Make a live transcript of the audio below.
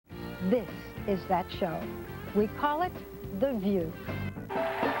This is that show. We call it The View.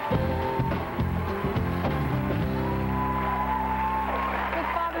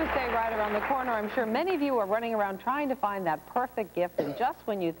 Right around the corner, I'm sure many of you are running around trying to find that perfect gift, and just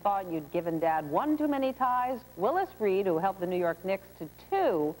when you thought you'd given Dad one too many ties, Willis Reed, who helped the New York Knicks to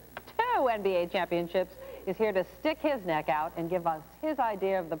two NBA championships, is here to stick his neck out and give us his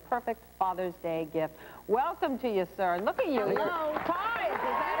idea of the perfect Father's Day gift. Welcome to you, sir. Look at you. Hello. Ties, is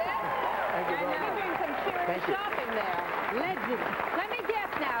that it? Thank you and very you're doing some serious shopping there. Legend. Let me guess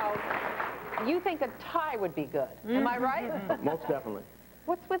now. You think a tie would be good. Am I right? Most definitely.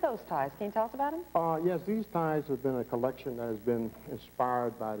 What's with those ties? Can you tell us about them? Yes, these ties have been a collection that has been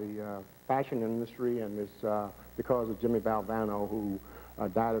inspired by the fashion industry, and it's because of Jimmy Valvano, who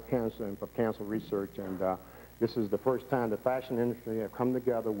died of cancer and for cancer research. And this is the first time the fashion industry have come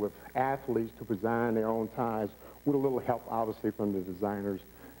together with athletes to design their own ties, with a little help, obviously, from the designers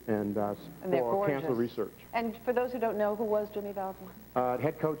and for cancer research. And for those who don't know, who was Jimmy Valvano?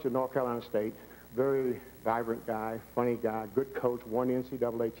 Head coach of North Carolina State. Very vibrant guy, funny guy, good coach, won the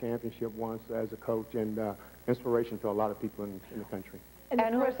NCAA championship once as a coach, and inspiration to a lot of people in the country. And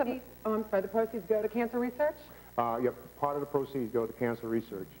who are some... Oh, I'm sorry, the proceeds go to cancer research? Yeah, part of the proceeds go to cancer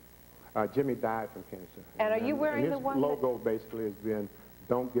research. Jimmy died from cancer. And are you wearing the one his logo basically has been,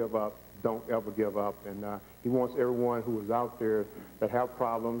 don't give up, don't ever give up. And he wants everyone who is out there that have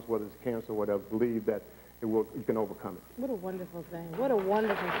problems, whether it's cancer or whatever, believe that you can overcome it. What a wonderful thing. What a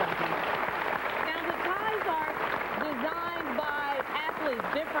wonderful thing. Designed by athletes,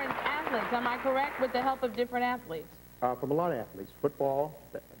 different athletes, am I correct, with the help of different athletes? From a lot of athletes. Football,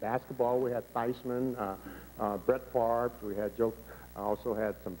 basketball, we had Theismann, Brett Favre, we had Joe, also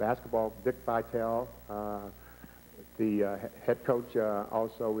had some basketball, Dick Vitale, the head coach,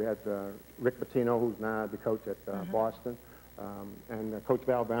 also we had Rick Pitino, who's now the coach at Boston, and Coach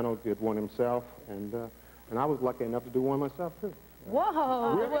Valvano did one himself, and I was lucky enough to do one myself, too.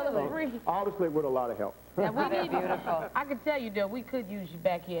 Whoa! Really? Obviously, with a lot of help. Yeah, we need beautiful. I can tell you, though, we could use you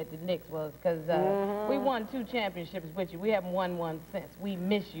back here at the Knicks, because we won 2 championships with you. We haven't won one since. We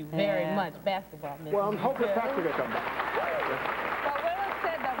miss you very much. Basketball misses. Well, I'm hoping Patrick will come back. Well, Willis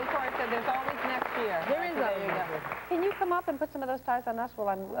said, though, before I said, there's always next year. There is always. Can you come up and put some of those ties on us while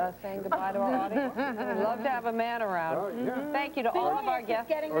I'm saying goodbye to our audience? We'd love to have a man around. Oh, yeah. Thank you to all of our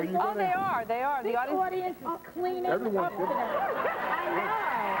guests. Oh, they are. They are. The audience is cleaning up today. I know.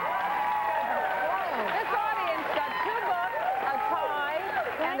 This audience got 2 books, a tie,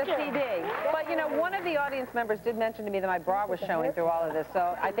 and a CD. But, you know, one of the audience members did mention to me that my bra was showing through all of this,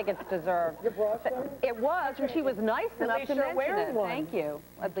 so I think it's deserved. Your bra showing? It was, and she was nice enough to mention it. One. Thank you.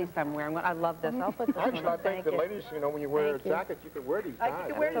 At least I'm wearing one. I love this. I'll put this Actually, on. I think the ladies, you know, when you wear jackets, you can wear these ties.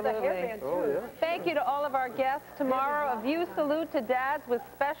 You can wear the hairband, too. Oh, yeah. Thank you to all of our guests. Tomorrow, a View salute to dads with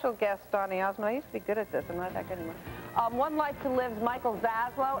special guest Donny Osmond. I used to be good at this. I'm not that good anymore. One Life to Live's Michael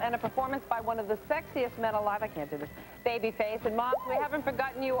Zaslow, and a performance by one of the sexiest men alive. I can't do this. Babyface. And moms, we haven't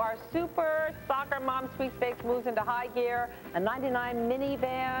forgotten you. Our super soccer mom sweepstakes moves into high gear. A 99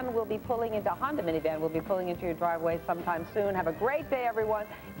 minivan will be pulling into, Honda minivan will be pulling into your driveway sometime soon. Have a great day, everyone.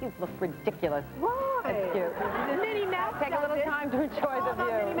 You look ridiculous. Why? That's cute. Minnie Mouse. Take a little time to enjoy the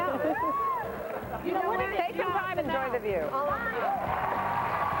view. You know what? Take some time to enjoy the view.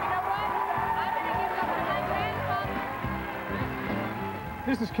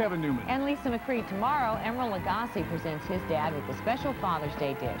 This is Kevin Newman. And Lisa McCree. Tomorrow, Emeril Lagasse presents his dad with a special Father's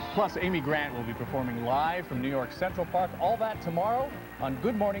Day dish. Plus, Amy Grant will be performing live from New York Central Park. All that tomorrow on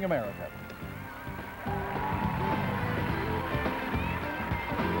Good Morning America.